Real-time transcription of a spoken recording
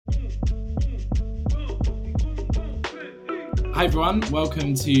Hi everyone,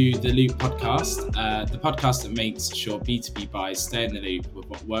 welcome to the Loop podcast, the podcast that makes sure B2B buyers stay in the loop with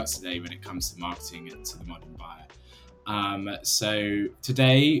what works today when it comes to marketing to the modern buyer. So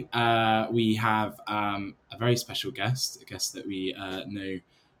today we have a very special guest, a guest that we know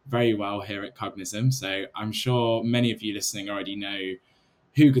very well here at Cognism. So I'm sure many of you listening already know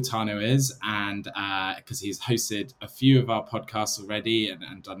who Gaetano is, and because he's hosted a few of our podcasts already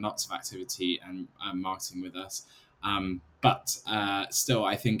and done lots of activity and marketing with us. But still,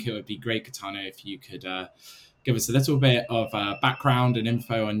 I think it would be great, Gaetano, if you could give us a little bit of background and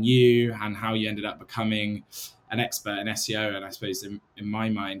info on you and how you ended up becoming an expert in SEO, and I suppose in my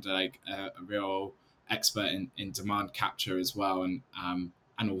mind, like a real expert in demand capture as well, and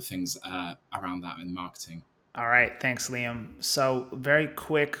all things around that in marketing. All right. Thanks, Liam. So very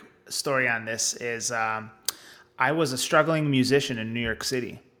quick story on this is I was a struggling musician in New York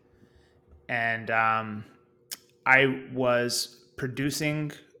City. And I was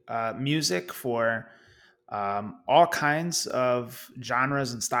producing music for all kinds of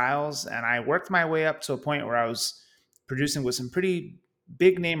genres and styles. And I worked my way up to a point where I was producing with some pretty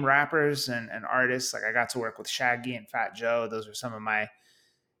big name rappers and artists. Like I got to work with Shaggy and Fat Joe. Those were some of my,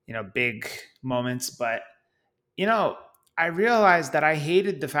 big moments. But I realized that I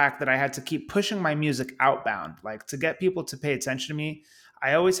hated the fact that I had to keep pushing my music outbound, like to get people to pay attention to me.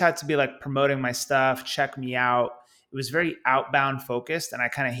 I always had to be like promoting my stuff, check me out. It was very outbound focused, and I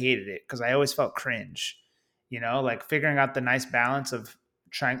kind of hated it because I always felt cringe, like figuring out the nice balance of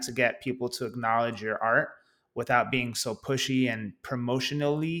trying to get people to acknowledge your art without being so pushy and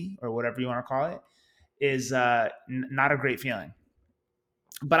promotionally, or whatever you want to call it, is not a great feeling.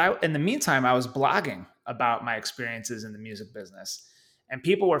 But in the meantime, I was blogging about my experiences in the music business, and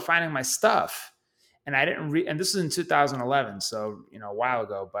people were finding my stuff. And I didn't and this is in 2011, so a while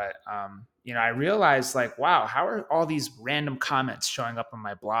ago. But I realized, like, wow, how are all these random comments showing up on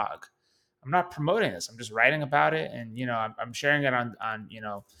my blog? I'm not promoting this. I'm just writing about it, and I'm sharing it on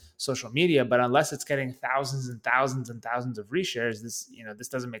social media. But unless it's getting thousands and thousands and thousands of reshares, this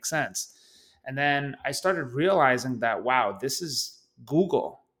doesn't make sense. And then I started realizing that, wow, this is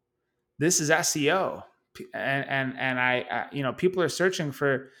Google, this is SEO, and I people are searching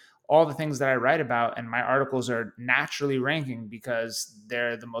for all the things that I write about, and my articles are naturally ranking because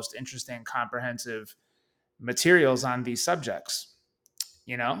they're the most interesting, comprehensive materials on these subjects.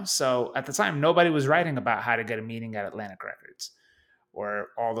 So at the time, nobody was writing about how to get a meeting at Atlantic Records or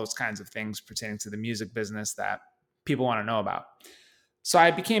all those kinds of things pertaining to the music business that people want to know about. So I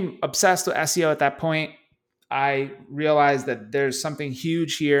became obsessed with SEO at that point. I realized that there's something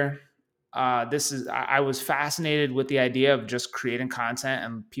huge here. I was fascinated with the idea of just creating content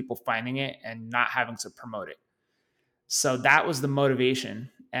and people finding it and not having to promote it. So that was the motivation.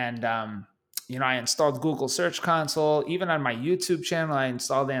 And, I installed Google Search Console. Even on my YouTube channel, I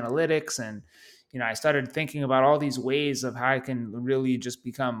installed analytics, and, I started thinking about all these ways of how I can really just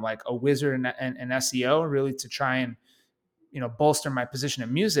become like a wizard in SEO, really to try and, bolster my position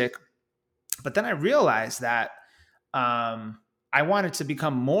in music. But then I realized that I wanted to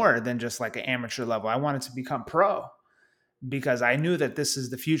become more than just like an amateur level. I wanted to become pro because I knew that this is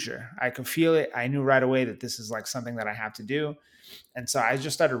the future. I could feel it. I knew right away that this is like something that I have to do. And so I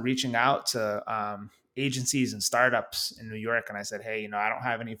just started reaching out to agencies and startups in New York. And I said, hey, I don't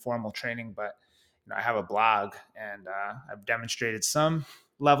have any formal training, but I have a blog, and I've demonstrated some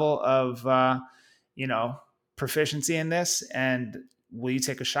level of, proficiency in this. And will you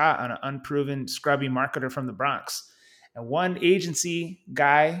take a shot on an unproven scrubby marketer from the Bronx? And one agency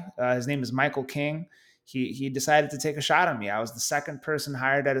guy, his name is Michael King, he decided to take a shot on me. I was the second person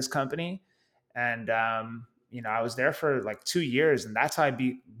hired at his company. And, I was there for like 2 years. And that's how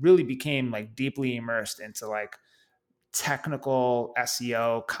I really became like deeply immersed into like technical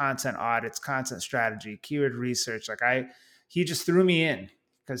SEO, content audits, content strategy, keyword research. He just threw me in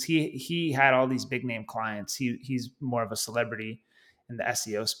because he had all these big name clients. He's more of a celebrity in the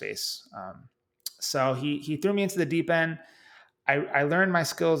SEO space. So he threw me into the deep end. I learned my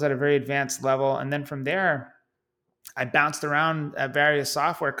skills at a very advanced level. And then from there, I bounced around at various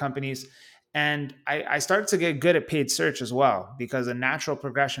software companies, and I started to get good at paid search as well, because a natural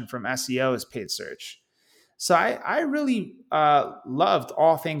progression from SEO is paid search. So I really loved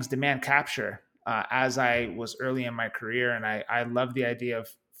all things demand capture as I was early in my career. And I loved the idea of,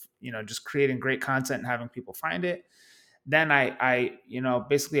 just creating great content and having people find it. Then I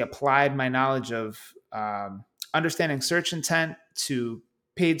basically applied my knowledge of understanding search intent to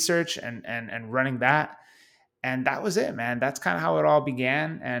paid search and running that. And that was it, man. That's kind of how it all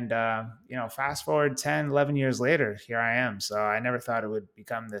began. And, fast forward 10, 11 years later, here I am. So I never thought it would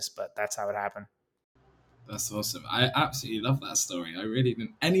become this, but that's how it happened. That's awesome. I absolutely love that story. I really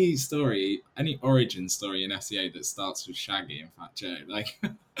didn't any story, any origin story in SEO that starts with Shaggy and Fat Joe. Like,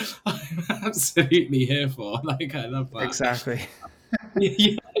 I'm absolutely here for. Like, I love that. Exactly.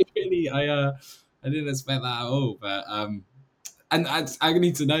 Yeah, I didn't expect that at all. But and I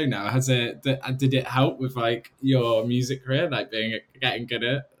need to know now. Did it help with like your music career, like getting good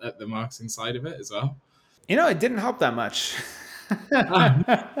at the marketing side of it as well? It didn't help that much.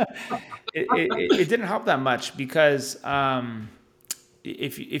 Ah, It didn't help that much because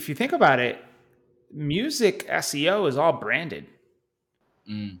if you think about it, music SEO is all branded.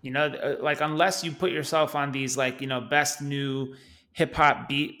 mm, Like unless you put yourself on these like best new hip hop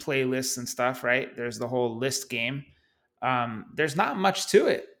beat playlists and stuff, right? There's the whole list game. There's not much to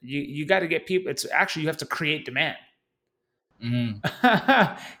it. You got to get people. It's actually you have to create demand.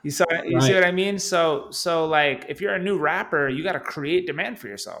 mm, You see right. what I mean? So like if you're a new rapper, you got to create demand for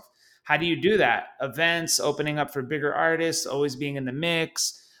yourself. How do you do that? Events, opening up for bigger artists, always being in the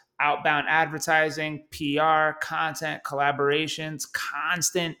mix, outbound advertising, PR, content, collaborations,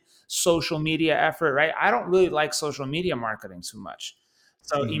 constant social media effort, right? I don't really like social media marketing too much.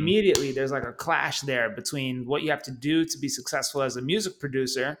 So Hmm. immediately there's like a clash there between what you have to do to be successful as a music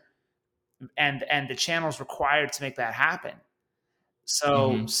producer and the channels required to make that happen.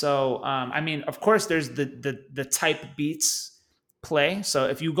 Hmm. I mean, of course, there's the type beats play. So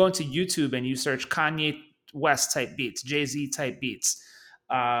if you go into YouTube and you search Kanye West type beats, Jay Z type beats,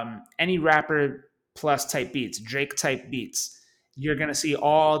 any rapper plus type beats, Drake type beats, you're gonna see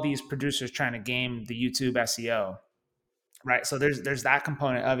all these producers trying to game the YouTube SEO, right? So there's that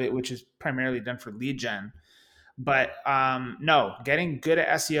component of it, which is primarily done for lead gen. But no, getting good at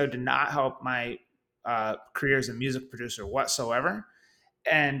SEO did not help my career as a music producer whatsoever.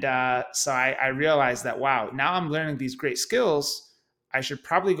 And so I realized that, wow, now I'm learning these great skills. I should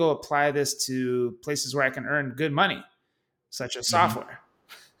probably go apply this to places where I can earn good money, such as Hmm. software.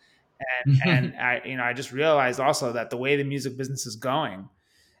 And I just realized also that the way the music business is going,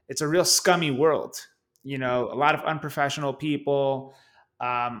 it's a real scummy world. A lot of unprofessional people,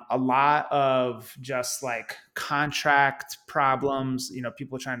 a lot of just like contract problems.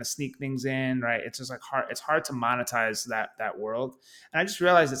 People trying to sneak things in, right? It's just like hard. It's hard to monetize that world, and I just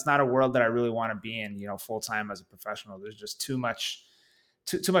realized it's not a world that I really want to be in. Full time as a professional. There's just too much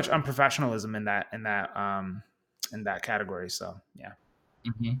unprofessionalism in that category. So yeah.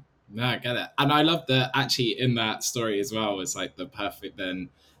 Hmm. No, I get it. And I love that actually in that story as well was like the perfect then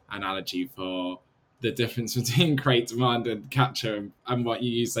analogy for the difference between create demand and capture and what you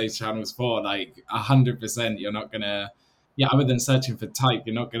use those channels for. Like 100%, you're not gonna, yeah, other than searching for type,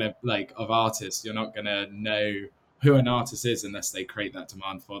 you're not gonna like of artists, you're not gonna know who an artist is unless they create that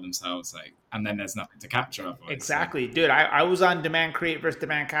demand for themselves. Like, and then there's nothing to capture otherwise. So Exactly, dude. I was on demand create versus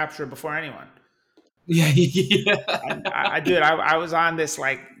demand capture before anyone. yeah, yeah, I was on this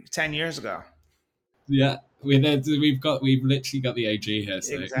like 10 years ago. yeah. We've literally got the AG here.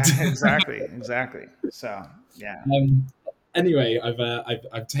 So Exactly. So yeah. um, anyway,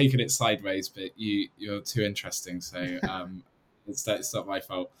 I've taken it sideways, but you're too interesting. So it's not my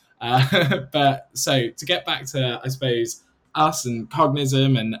fault. But so to get back to I suppose us and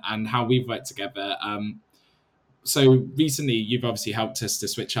Cognism and how we've worked together. So recently you've obviously helped us to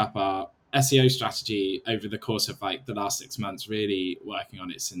switch up our SEO strategy over the course of like the last 6 months, really working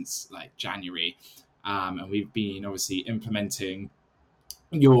on it since like January. And we've been obviously implementing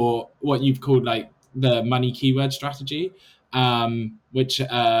your what you've called like the money keyword strategy, which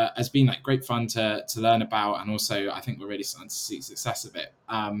has been like great fun to learn about, and also I think we're really starting to see success of it.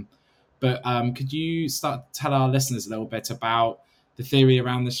 But could you start to tell our listeners a little bit about the theory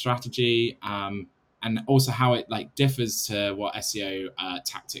around the strategy, and also how it like differs to what SEO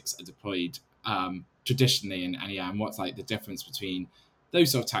tactics are deployed traditionally, and what's like the difference between those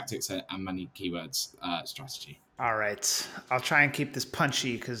sort of tactics and money keywords strategy? All right. I'll try and keep this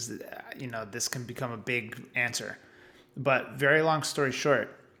punchy because this can become a big answer. But very long story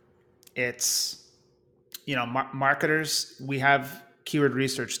short, it's marketers. We have keyword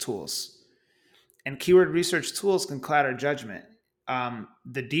research tools, and keyword research tools can cloud our judgment.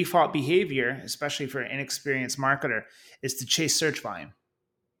 The default behavior, especially for an inexperienced marketer, is to chase search volume.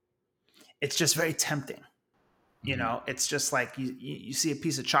 It's just very tempting. Mm-hmm. It's just like you see a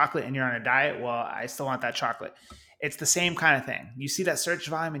piece of chocolate and you're on a diet. Well, I still want that chocolate. It's the same kind of thing. You see that search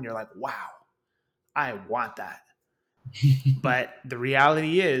volume and you're like, wow, I want that. But the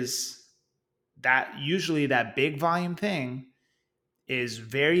reality is that usually that big volume thing is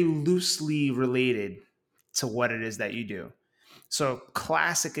very loosely related to what it is that you do. So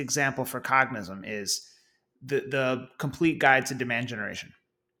classic example for Cognism is the complete guide to demand generation.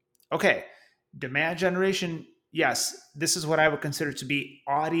 Okay, Demand generation, yes, this is what I would consider to be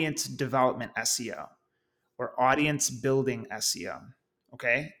audience development SEO or audience building SEO.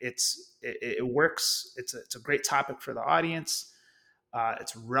 Okay, it works. It's a great topic for the audience.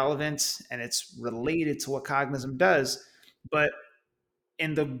 It's relevant and it's related to what Cognism does. But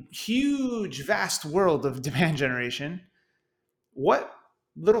in the huge, vast world of demand generation, what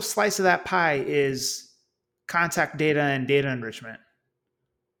little slice of that pie is contact data and data enrichment?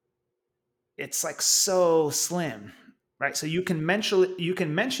 It's like so slim, right? So you can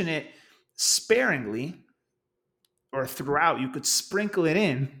mention it sparingly or throughout. You could sprinkle it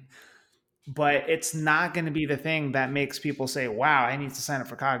in, but it's not going to be the thing that makes people say, "Wow, I need to sign up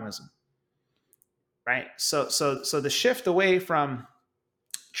for Cognism." Right? So the shift away from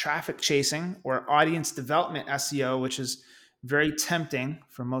traffic chasing or audience development SEO, which is very tempting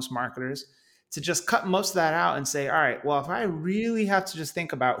for most marketers, to just cut most of that out and say, all right, well, if I really have to just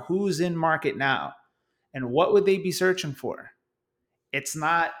think about who's in market now and what would they be searching for, it's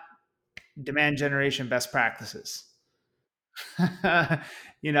not demand generation best practices.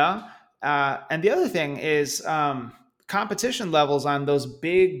 you know and the other thing is competition levels on those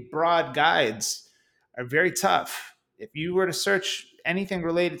big broad guides are very tough. If you were to search anything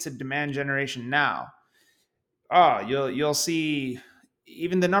related to demand generation now, oh, you'll see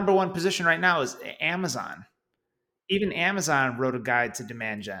even the number one position right now is Amazon. Even Amazon wrote a guide to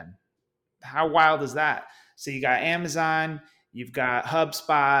demand gen. How wild is that? So you got Amazon, you've got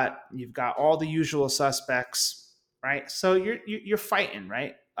HubSpot, you've got all the usual suspects, right? So you're fighting,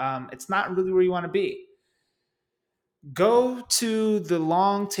 right? It's not really where you want to be. Go to the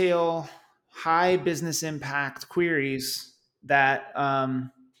long tail, high business impact queries that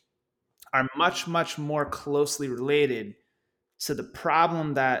are much more closely related to the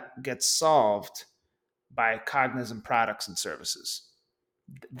problem that gets solved by Cognism products and services.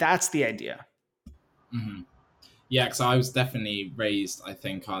 That's the idea. Hmm. Yeah, because I was definitely raised, I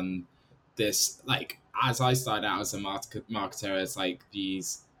think, on this. Like, as I started out as a marketer, as like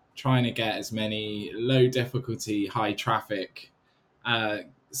these trying to get as many low difficulty, high traffic uh,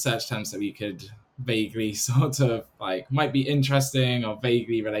 search terms that we could vaguely sort of like might be interesting or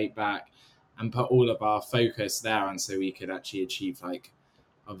vaguely relate back, and put all of our focus there, and so we could actually achieve like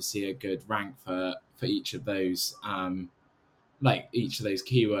obviously a good rank for each of those. Like each of those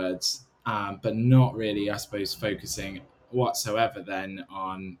keywords, but not really, I suppose, focusing whatsoever then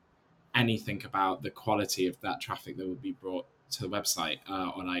on anything about the quality of that traffic that would be brought to the website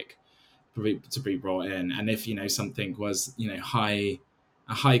or like to be brought in. And if something was a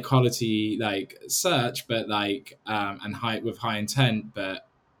high quality like search, but like and high with high intent, but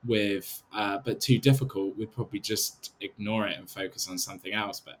too difficult, we'd probably just ignore it and focus on something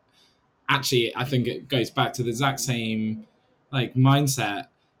else. But actually, I think it goes back to the exact same like mindset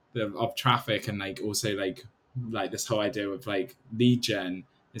of traffic, and like also like this whole idea of like lead gen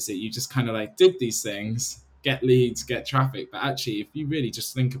is that you just kind of like did these things, get leads, get traffic. But actually, if you really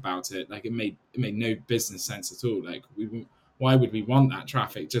just think about it, like it made no business sense at all. Like why would we want that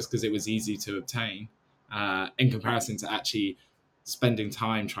traffic just because it was easy to obtain, in comparison to actually spending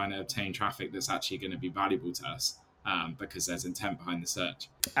time trying to obtain traffic that's actually going to be valuable to us, because there's intent behind the search.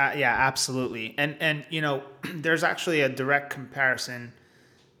 Yeah, absolutely. And there's actually a direct comparison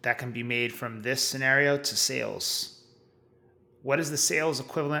that can be made from this scenario to sales. What is the sales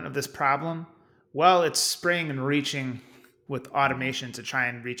equivalent of this problem? Well, it's spraying and reaching with automation to try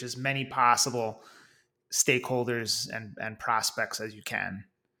and reach as many possible stakeholders and prospects as you can,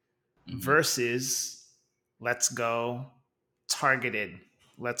 Hmm. versus let's go targeted,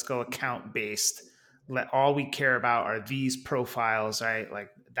 let's go account based. Let all we care about are these profiles, right?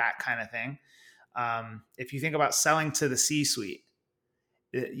 Like that kind of thing. If you think about selling to the C-suite,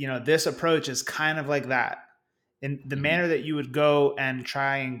 this approach is kind of like that. In the Hmm. manner that you would go and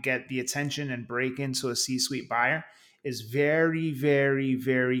try and get the attention and break into a C-suite buyer is very, very,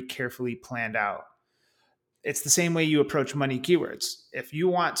 very carefully planned out. It's the same way you approach money keywords. If you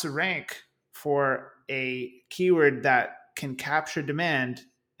want to rank for a keyword that can capture demand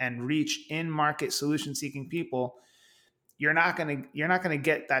and reach in-market solution-seeking people, you're not going to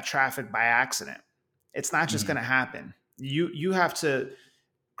get that traffic by accident. It's not just Hmm. going to happen. You have to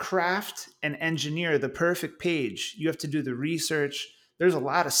craft and engineer the perfect page. You have to do the research. There's a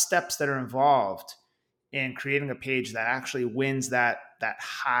lot of steps that are involved in creating a page that actually wins that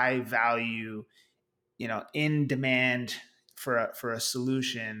high value, in demand for a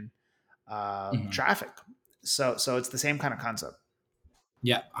solution, Hmm. traffic. So it's the same kind of concept.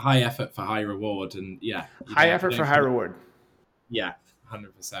 Yeah, high effort for high reward, and yeah, you High don't you effort for don't high kind of, reward. yeah,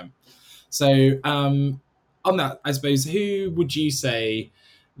 100%. So on that, I suppose, who would you say?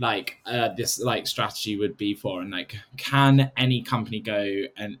 like this like strategy would be for, and like can any company go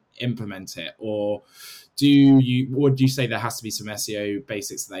and implement it, or would you say there has to be some SEO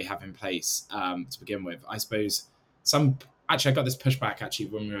basics that they have in place to begin with? I suppose some actually I got this pushback actually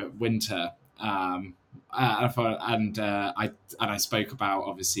when we were at winter, and I spoke about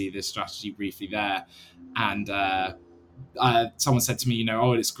obviously this strategy briefly there, and someone said to me,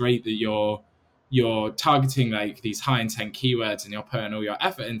 oh, it's great that you're targeting like these high intent keywords and you're putting all your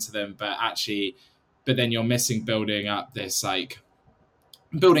effort into them, but then you're missing building up like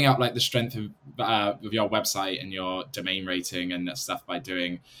the strength of your website and your domain rating and that stuff by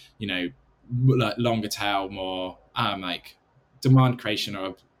doing, like longer tail, more like demand creation,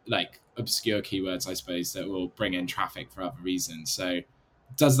 or like obscure keywords, I suppose, that will bring in traffic for other reasons. So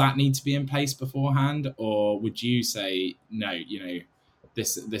does that need to be in place beforehand, or would you say no?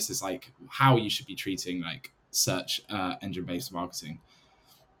 This is like how you should be treating like search engine based marketing.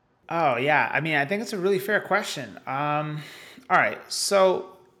 Oh yeah, I mean, I think it's a really fair question. All right,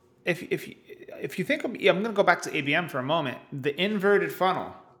 so if you think of, yeah, I'm going to go back to ABM for a moment. The inverted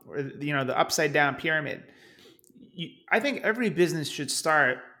funnel, or the upside down pyramid. I think every business should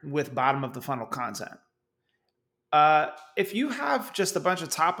start with bottom of the funnel content. If you have just a bunch of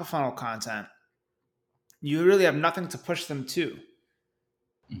top of funnel content, you really have nothing to push them to,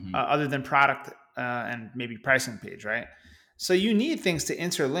 other than product and maybe pricing page, right? So you need things to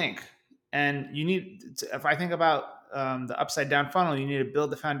interlink, and if I think about the upside down funnel, you need to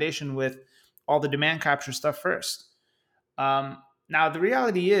build the foundation with all the demand capture stuff first. Now the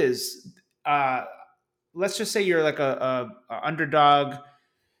reality is, let's just say you're like a underdog,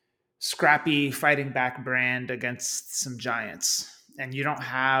 scrappy fighting back brand against some giants, and you don't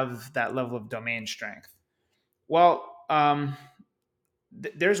have that level of domain strength. Well,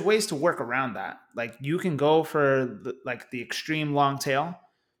 there's ways to work around that. Like you can go for the extreme long tail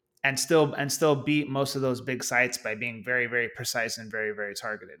and still beat most of those big sites by being very, very precise and very, very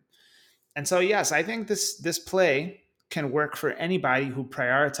targeted. And so yes, I think this play can work for anybody who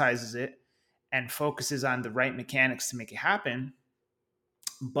prioritizes it and focuses on the right mechanics to make it happen.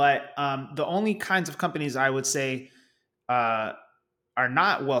 But the only kinds of companies I would say are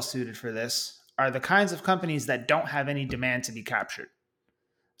not well suited for this are the kinds of companies that don't have any demand to be captured,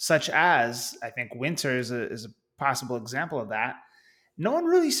 such as, I think winter is a possible example of that. No one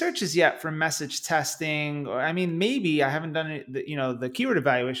really searches yet for message testing, or I mean, maybe I haven't done it, the keyword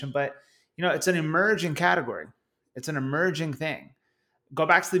evaluation, but it's an emerging category. It's an emerging thing. Go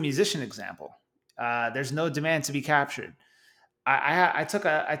back to the musician example. There's no demand to be captured. I took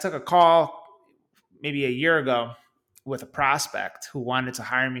a call maybe a year ago with a prospect who wanted to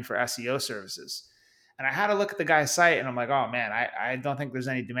hire me for SEO services. And I had to look at the guy's site, and I'm like, oh man, I don't think there's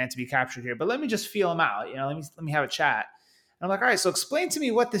any demand to be captured here, but let me just feel him out. Let me have a chat. And I'm like, all right, so explain to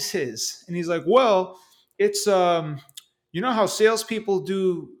me what this is. And he's like, well, it's how salespeople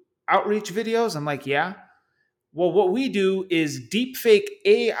do outreach videos? I'm like, yeah. Well, what we do is deep fake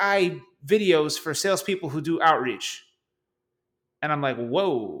AI videos for salespeople who do outreach. And I'm like,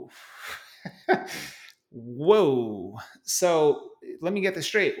 whoa. Whoa. So let me get this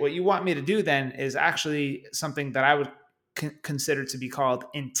straight. What you want me to do then is actually something that I would consider to be called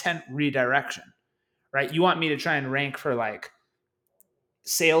intent redirection, right? You want me to try and rank for like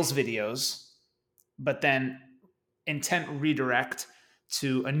sales videos, but then intent redirect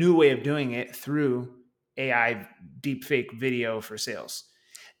to a new way of doing it through AI deepfake video for sales.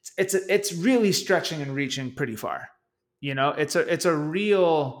 It's really stretching and reaching pretty far. It's a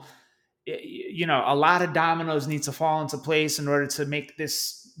real, a lot of dominoes need to fall into place in order to make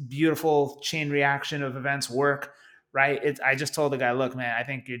this beautiful chain reaction of events work, right? I just told the guy, look, man, I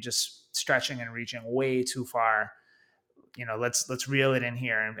think you're just stretching and reaching way too far. Let's reel it in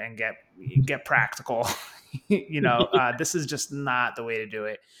here and get practical. This is just not the way to do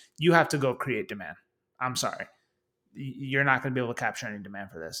it. You have to go create demand. I'm sorry. You're not going to be able to capture any demand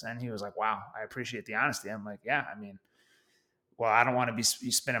for this. And he was like, wow, I appreciate the honesty. I'm like, yeah, I mean, well, I don't want to be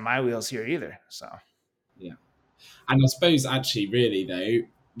spinning my wheels here either. So, Yeah. And I suppose actually, really though,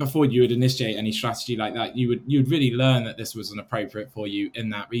 before you would initiate any strategy like that, you'd really learn that this was an appropriate for you in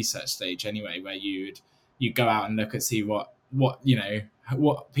that research stage anyway, where you go out and look at see what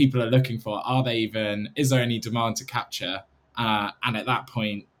what people are looking for. Is there any demand to capture? And at that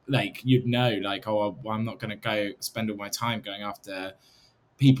point, like you'd know, like, oh, well, I'm not going to go spend all my time going after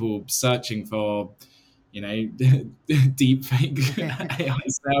people searching for deep fake AI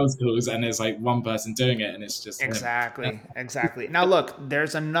sales tools, and there's like one person doing it, and it's just exactly. Now, look,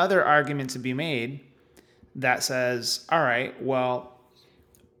 there's another argument to be made that says, all right, well,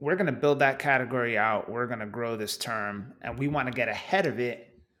 we're going to build that category out. We're going to grow this term, and we want to get ahead of it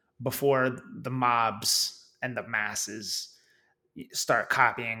before the mobs and the masses start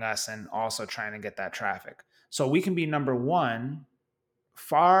copying us and also trying to get that traffic. So we can be number one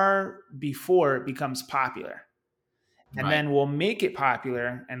far before it becomes popular. And Right. then we'll make it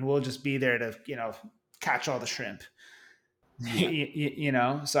popular and we'll just be there to, catch all the shrimp.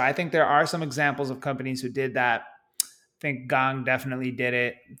 Yeah. So I think there are some examples of companies who did that. I think Gong definitely did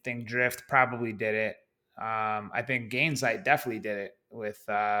it. I think Drift probably did it. I think Gainsight definitely did it with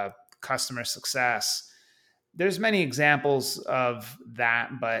customer success. There's many examples of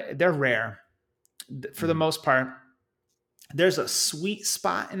that, but they're rare. For the Mhm. most part, there's a sweet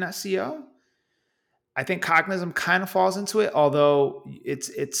spot in SEO. I think Cognism kind of falls into it, although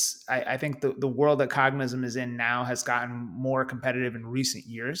I think the world that Cognism is in now has gotten more competitive in recent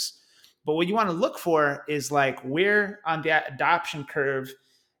years. But what you want to look for is like where on the adoption curve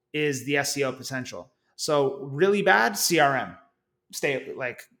is the SEO potential. So really bad CRM, stay,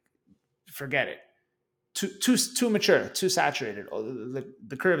 forget it. Too mature, too saturated. Oh,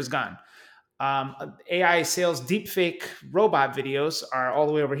 the curve is gone. AI sales deepfake robot videos are all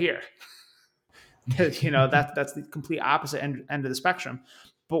the way over here. That's the complete opposite end of the spectrum.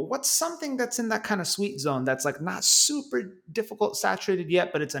 But what's something that's in that kind of sweet zone that's like not super difficult, saturated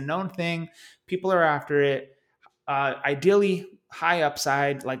yet, but it's a known thing. People are after it. Ideally, high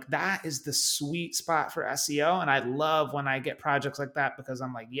upside. Like that is the sweet spot for SEO. And I love when I get projects like that because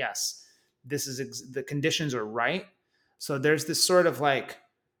I'm like, yes, this is the conditions are right. So there's this sort of like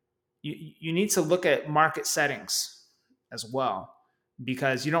you need to look at market settings as well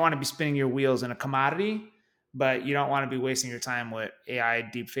because you don't want to be spinning your wheels in a commodity, but you don't want to be wasting your time with AI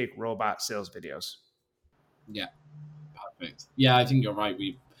deepfake robot sales videos. Yeah. Perfect. Yeah, I think you're right.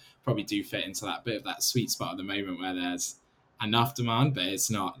 We probably do fit into that bit of that sweet spot at the moment where there's enough demand, but it's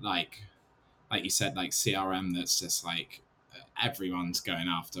not like you said, like CRM that's just like everyone's going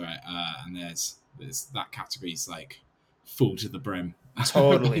after it, and there's that category's like full to the brim.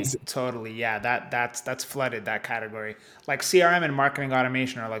 Totally, totally. Yeah, that's flooded that category. Like CRM and marketing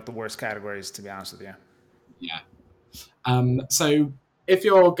automation are like the worst categories, to be honest with you. Yeah. So if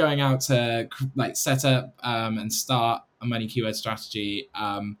you're going out to like set up and start a money keyword strategy,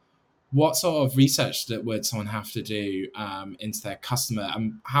 what sort of research that would someone have to do into their customer,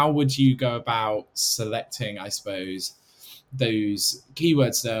 and how would you go about selecting, I suppose, those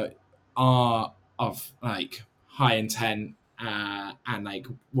keywords that are of like high intent, and like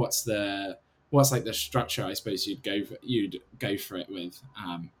what's like the structure, I suppose, you'd go for it with.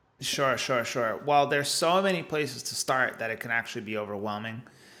 Sure, sure, sure. Well, there's so many places to start that it can actually be overwhelming.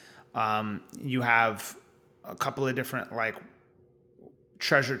 You have a couple of different like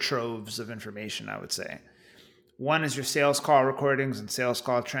treasure troves of information, I would say. One is your sales call recordings and sales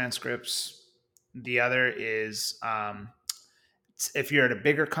call transcripts. The other is if you're at a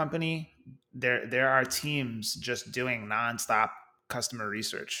bigger company, there are teams just doing nonstop customer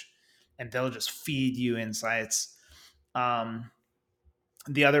research, and they'll just feed you insights. Um,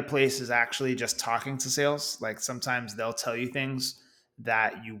 the other place is actually just talking to sales. Like sometimes they'll tell you things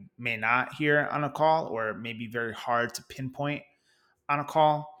that you may not hear on a call, or may be very hard to pinpoint on a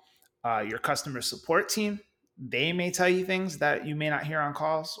call. Your customer support team, they may tell you things that you may not hear on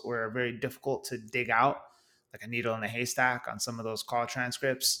calls or are very difficult to dig out, like a needle in a haystack on some of those call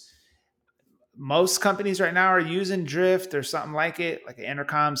transcripts. Most companies right now are using Drift or something like it, like an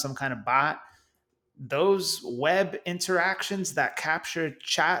intercom, some kind of bot. Those web interactions that capture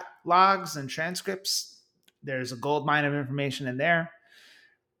chat logs and transcripts, there's a gold mine of information in there.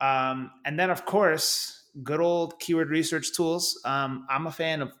 And then, of course, good old keyword research tools. I'm a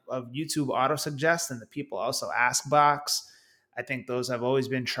fan of YouTube Auto Suggest and the People Also Ask box. I think those have always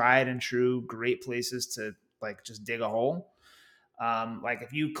been tried and true, great places to like just dig a hole. Like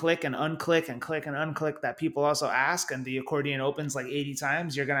if you click and unclick and click and unclick that People Also Ask and the accordion opens like 80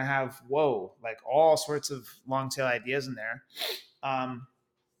 times, you're going to have, whoa, like all sorts of long tail ideas in there. Um,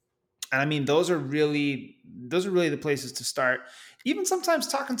 and I mean, those are really the places to start. Even sometimes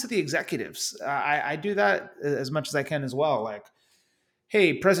talking to the executives, I do that as much as I can as well. Like,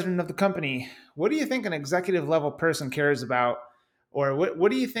 hey, president of the company, what do you think an executive level person cares about, or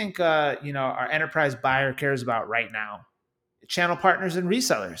what do you think our enterprise buyer cares about right now? Channel partners and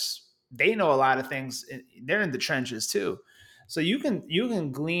resellers, they know a lot of things. They're in the trenches too. So you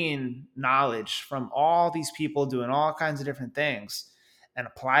can glean knowledge from all these people doing all kinds of different things and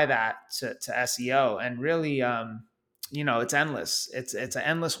apply that to SEO. And really, it's endless. It's an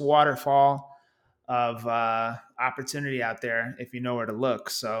endless waterfall of opportunity out there if you know where to look.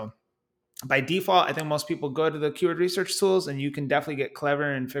 So by default, I think most people go to the keyword research tools, and you can definitely get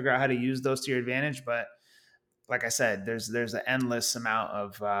clever and figure out how to use those to your advantage. But like I said, there's an endless amount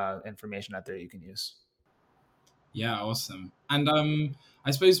of information out there you can use. Yeah, awesome. And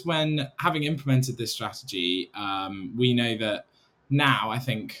I suppose when having implemented this strategy, we know that now I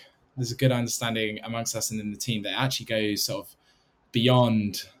think there's a good understanding amongst us and in the team that it actually goes sort of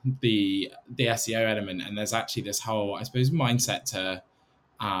beyond the SEO element, and there's actually this whole, I suppose, mindset to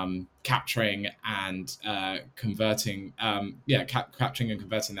capturing and converting, capturing and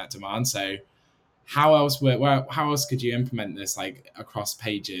converting that demand. So how else could you implement this like across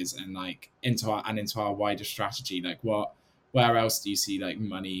pages and like into our wider strategy? Like where else do you see like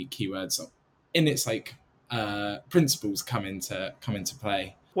money keywords in its like principles come into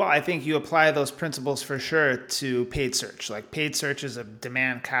play? Well, I think you apply those principles for sure to paid search. Like paid search is a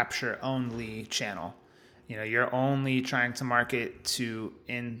demand capture only channel. You know, you're only trying to market to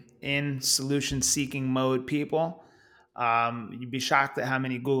in solution seeking mode people. You'd be shocked at how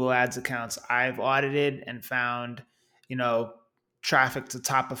many Google Ads accounts I've audited and found, you know, traffic to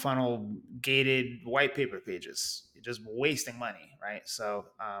top of funnel gated white paper pages. You're just wasting money, right? So,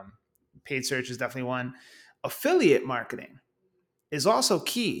 paid search is definitely one. Affiliate marketing is also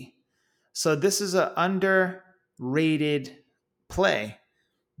key. So this is an underrated play,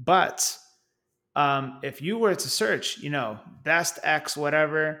 but if you were to search, you know, best X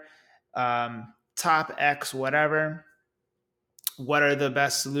whatever, top X whatever, what are the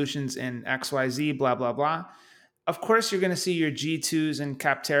best solutions in XYZ, blah, blah, blah. Of course, you're going to see your G2s and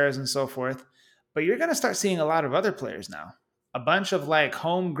Capteras and so forth, but you're going to start seeing a lot of other players now. A bunch of like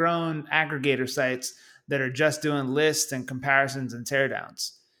homegrown aggregator sites that are just doing lists and comparisons and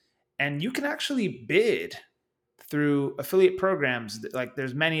teardowns. And you can actually bid through affiliate programs. Like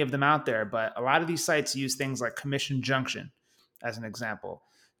there's many of them out there, but a lot of these sites use things like Commission Junction, as an example,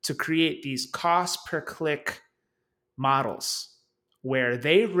 to create these cost per click models where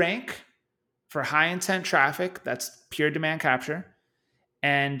they rank for high intent traffic. That's pure demand capture.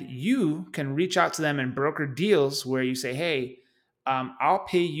 And you can reach out to them and broker deals where you say, hey, I'll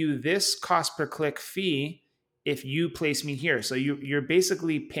pay you this cost per click fee if you place me here. So you're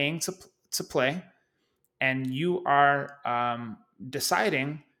basically paying to play, and you are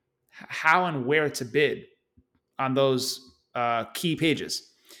deciding how and where to bid on those key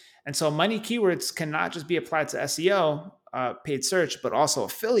pages. And so money keywords can not just be applied to SEO, paid search, but also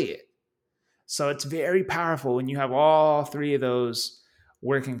affiliate. So it's very powerful when you have all three of those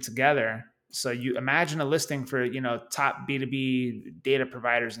working together. So you imagine a listing for, you know, top B2B data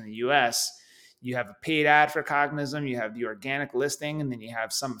providers in the US. You have a paid ad for Cognism, you have the organic listing, and then you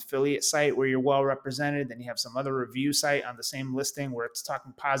have some affiliate site where you're well represented. Then you have some other review site on the same listing where it's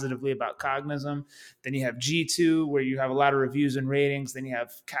talking positively about Cognism. Then you have G2 where you have a lot of reviews and ratings. Then you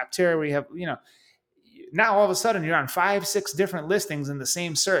have Capterra where you have, you know, now all of a sudden you're on 5-6 different listings in the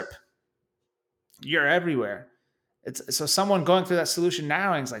same SERP. You're everywhere. It's so someone going through that solution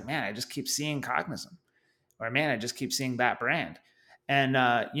now and it's like, man, I just keep seeing Cognism, or man, I just keep seeing that brand. And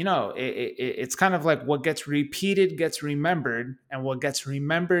it's kind of like what gets repeated gets remembered, and what gets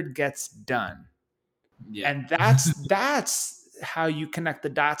remembered gets done. Yeah. And that's how you connect the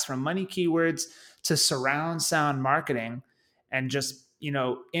dots from money keywords to surround sound marketing, and just, you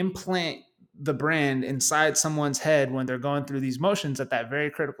know, implant the brand inside someone's head when they're going through these motions at that very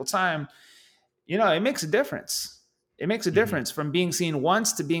critical time. You know, it makes a difference. It makes a difference from being seen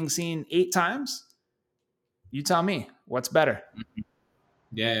once to being seen 8 times. You tell me, what's better?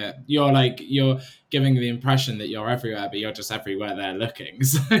 Yeah, you're giving the impression that you're everywhere, but you're just everywhere they're looking.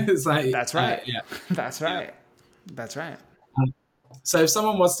 So it's like, That's right. yeah, That's yeah. right. That's right. So if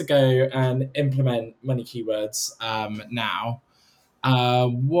someone was to go and implement money keywords now,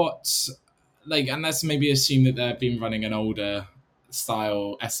 what like, and let's maybe assume that they've been running an older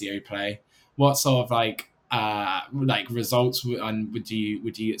style SEO play. What sort of like results would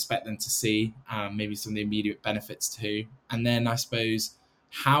you expect them to see? Maybe some of the immediate benefits too, and then I suppose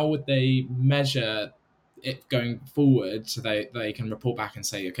how would they measure it going forward so they can report back and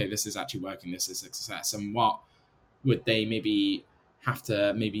say, okay, this is actually working, this is a success, and what would they maybe have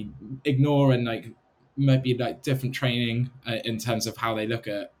to maybe ignore, and like maybe like different training in terms of how they look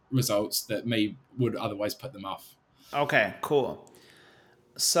at results that would otherwise put them off? Okay, cool.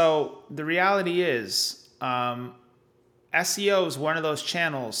 So the reality is, SEO is one of those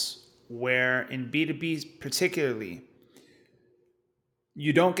channels where in B2B particularly,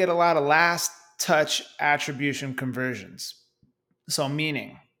 you don't get a lot of last touch attribution conversions. So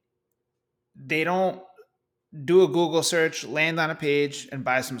meaning they don't do a Google search, land on a page, and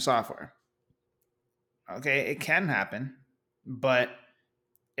buy some software. Okay, it can happen, but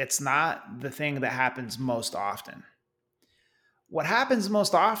it's not the thing that happens most often. What happens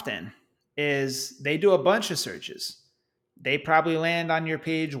most often is they do a bunch of searches. They probably land on your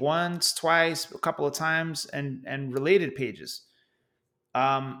page once, twice, a couple of times, and related pages.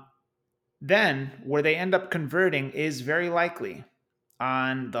 Um, then where they end up converting is very likely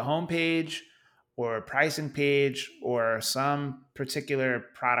on the homepage or a pricing page or some particular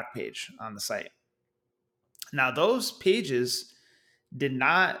product page on the site. Now, those pages did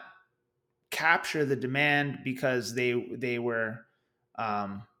not capture the demand because they were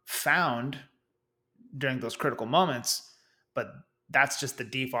found during those critical moments, but that's just the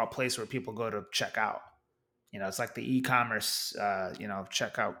default place where people go to check out. It's like the e-commerce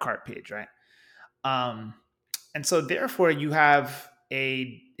checkout cart page, right? And so therefore you have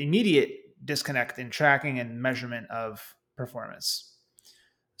a immediate disconnect in tracking and measurement of performance.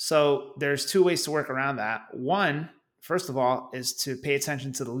 So there's two ways to work around that. One, first of all, is to pay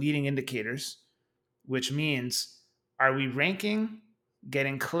attention to the leading indicators, which means, are we ranking,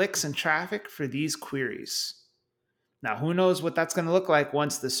 getting clicks and traffic for these queries? Now, who knows what that's going to look like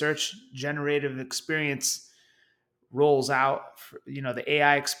once the search generative experience rolls out, the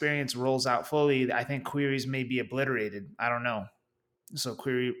AI experience rolls out fully. I think queries may be obliterated. I don't know. So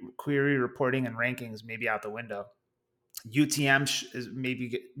query reporting and rankings may be out the window. UTM is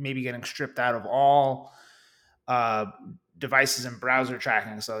maybe getting stripped out of all devices and browser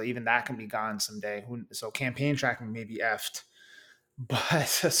tracking. So even that can be gone someday. So campaign tracking may be effed.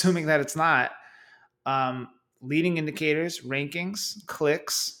 But assuming that it's not, leading indicators, rankings,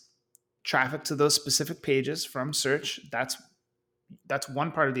 clicks, traffic to those specific pages from search, that's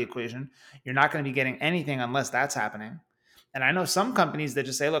one part of the equation. You're not going to be getting anything unless that's happening. And I know some companies that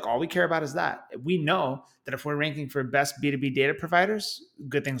just say, look, all we care about is that. We know that if we're ranking for best B2B data providers,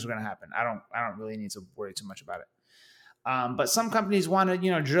 good things are going to happen. I don't really need to worry too much about it. But some companies want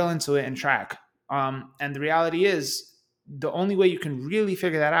to, drill into it and track. And the reality is, the only way you can really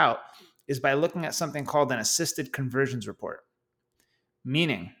figure that out is by looking at something called an assisted conversions report.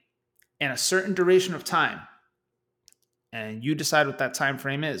 Meaning, in a certain duration of time, and you decide what that time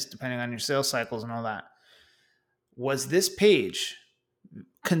frame is, depending on your sales cycles and all that, was this page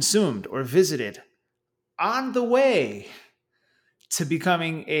consumed or visited on the way to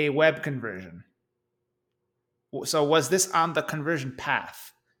becoming a web conversion? So was this on the conversion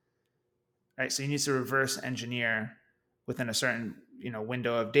path? Right? So you need to reverse engineer within a certain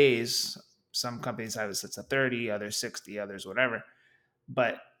window of days. Some companies have it set to 30, others 60, others whatever.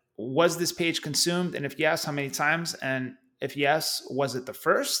 But was this page consumed? And if yes, how many times? And if yes, was it the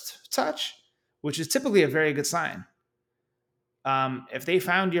first touch? Which is typically a very good sign. If they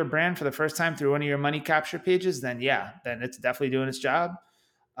found your brand for the first time through one of your money capture pages, then it's definitely doing its job.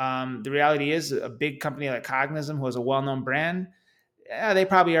 The reality is, a big company like Cognism, who has a well-known brand, they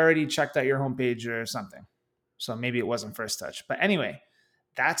probably already checked out your homepage or something. So maybe it wasn't first touch. But anyway,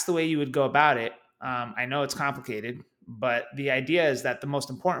 that's the way you would go about it. I know it's complicated, but the idea is that the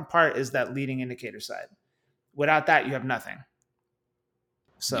most important part is that leading indicator side. Without that, you have nothing.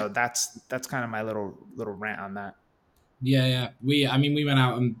 So that's kind of my little rant on that. Yeah. We went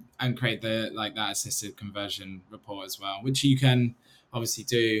out and created that assisted conversion report as well, which you can obviously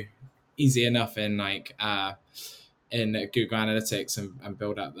do easy enough in in Google Analytics and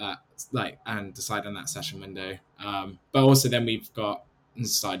build up that and decide on that session window. But also then we've got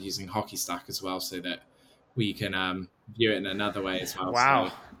started using Hockey Stack as well, so that we can view it in another way as well. Wow.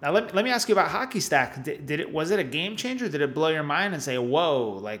 So, now let me ask you about Hockey Stack. Was it a game changer? Did it blow your mind and say,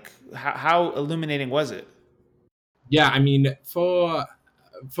 whoa, like how illuminating was it? yeah, for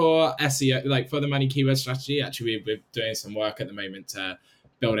SEO, for the money keyword strategy, actually we're doing some work at the moment to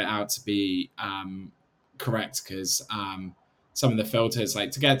build it out to be correct, because some of the filters,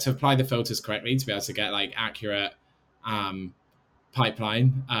 to apply the filters correctly, to be able to get accurate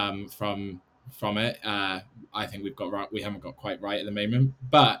pipeline from it, I think we haven't got quite right at the moment.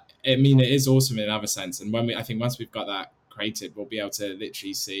 But it is awesome in another sense, and I think once we've got that created, we'll be able to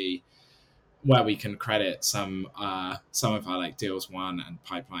literally see where we can credit some of our deals won and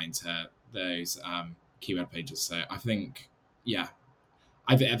pipeline to those keyword pages. So I think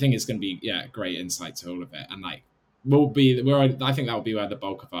I think it's going to be great insight to all of it, and I think that will be where the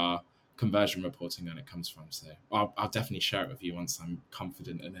bulk of our conversion reporting on it comes from. So I'll definitely share it with you once I'm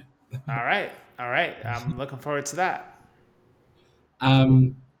confident in it. All right. I'm looking forward to that.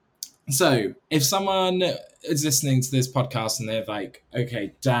 So if someone is listening to this podcast and they're like,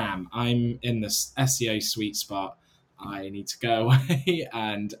 okay, damn, I'm in this SEO sweet spot, I need to go away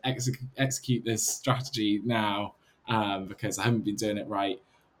and execute this strategy now, because I haven't been doing it right,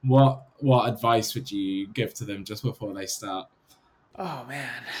 what advice would you give to them just before they start? Oh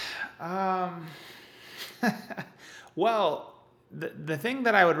man. Well, the thing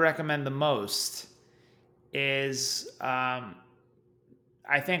that I would recommend the most is, I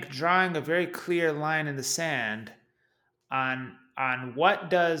think, drawing a very clear line in the sand on what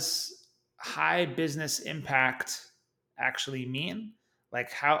does high business impact actually mean.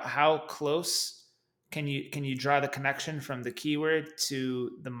 Like how close can you draw the connection from the keyword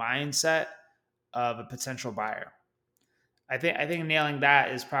to the mindset of a potential buyer. I think nailing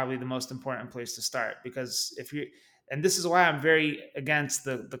that is probably the most important place to start, because if you, and this is why I'm very against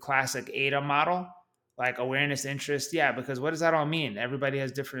the classic AIDA model, like awareness, interest. Yeah, because what does that all mean? Everybody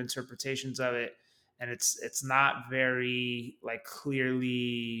has different interpretations of it, and it's not very like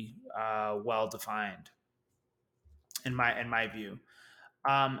clearly well defined in my view.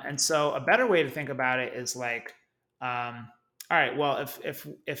 And so a better way to think about it is like, all right, well,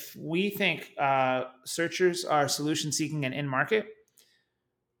 if we think searchers are solution seeking and in market,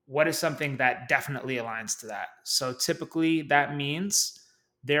 what is something that definitely aligns to that? So typically that means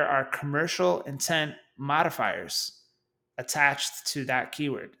there are commercial intent modifiers attached to that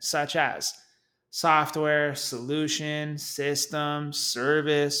keyword, such as software, solution, system,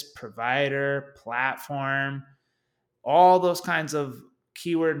 service, provider, platform. All those kinds of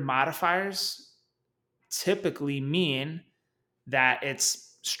keyword modifiers typically mean that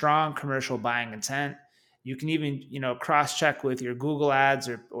it's strong commercial buying intent. You can even, cross check with your Google ads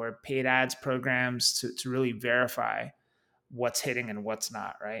or paid ads programs to really verify what's hitting and what's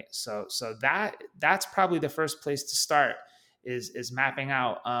not, right? So that's probably the first place to start, is mapping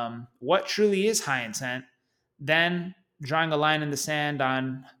out what truly is high intent, then drawing a line in the sand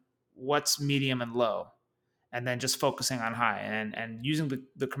on what's medium and low, and then just focusing on high, and using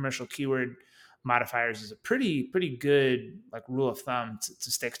the commercial keyword modifiers is a pretty good like rule of thumb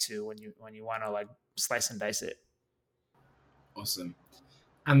to stick to when you want to like slice and dice it. Awesome.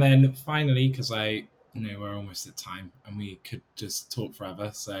 And then finally, because I know we're almost at time and we could just talk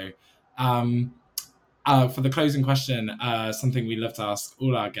forever. So for the closing question, something we love to ask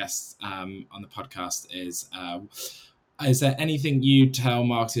all our guests on the podcast is there anything you tell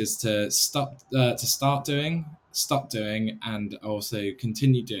marketers to start doing, and also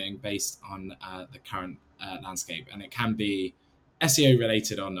continue doing based on the current landscape? And it can be SEO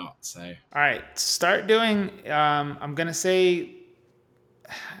related or not. So, All right, start doing. I'm gonna say,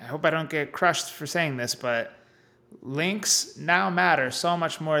 I hope I don't get crushed for saying this, but links now matter so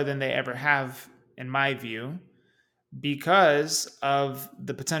much more than they ever have, in my view, because of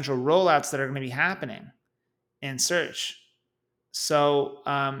the potential rollouts that are going to be happening in search. So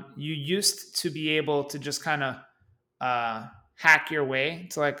you used to be able to just kind of hack your way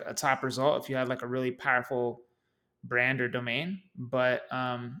to like a top result if you had like a really powerful brand or domain. But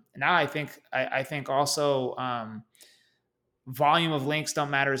now I think also volume of links don't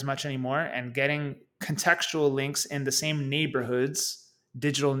matter as much anymore, and getting contextual links in the same neighborhoods,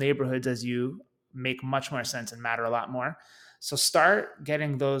 digital neighborhoods as you, make much more sense and matter a lot more. So start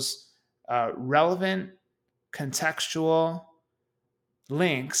getting those relevant contextual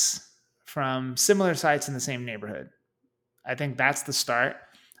links from similar sites in the same neighborhood. I think that's the start.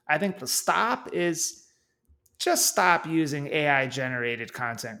 I think the stop is just stop using AI generated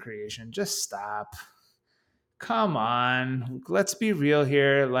content creation. Just stop. Come on. Let's be real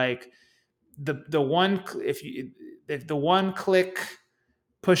here. Like the one, if the one click,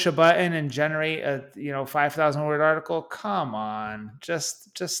 push a button and generate a 5,000 word article, come on,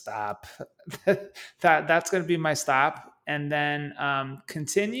 just stop. That's going to be my stop. And then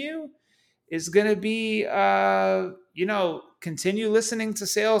continue is going to be continue listening to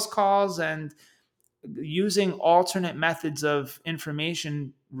sales calls and using alternate methods of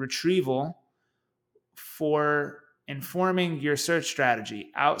information retrieval for informing your search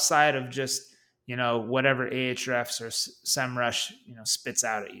strategy outside of just whatever Ahrefs or SEMrush spits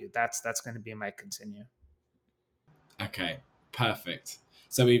out at you. That's going to be my continue. okay, perfect.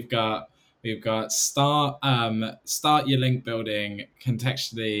 So we've got start your link building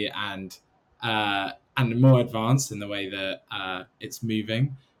contextually and more advanced in the way that it's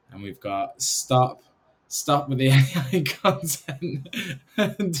moving, and we've got stop with the AI content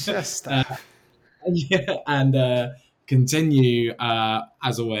and, Just stop. yeah, and continue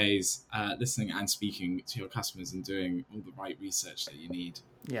as always listening and speaking to your customers and doing all the right research that you need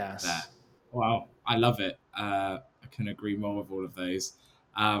there. Yes. Wow, I love it. I can agree more with all of those.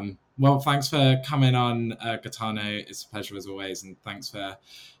 Well, thanks for coming on, Gaetano. It's a pleasure as always, and thanks for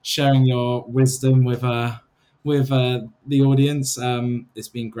sharing your wisdom with the audience. It's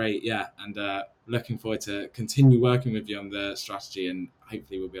been great, yeah, and looking forward to continue working with you on the strategy, and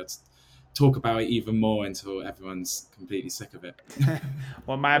hopefully we'll be able to talk about it even more until everyone's completely sick of it.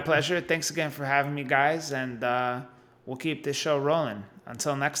 Well, my pleasure. Thanks again for having me, guys, and we'll keep this show rolling.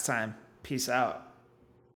 Until next time, peace out.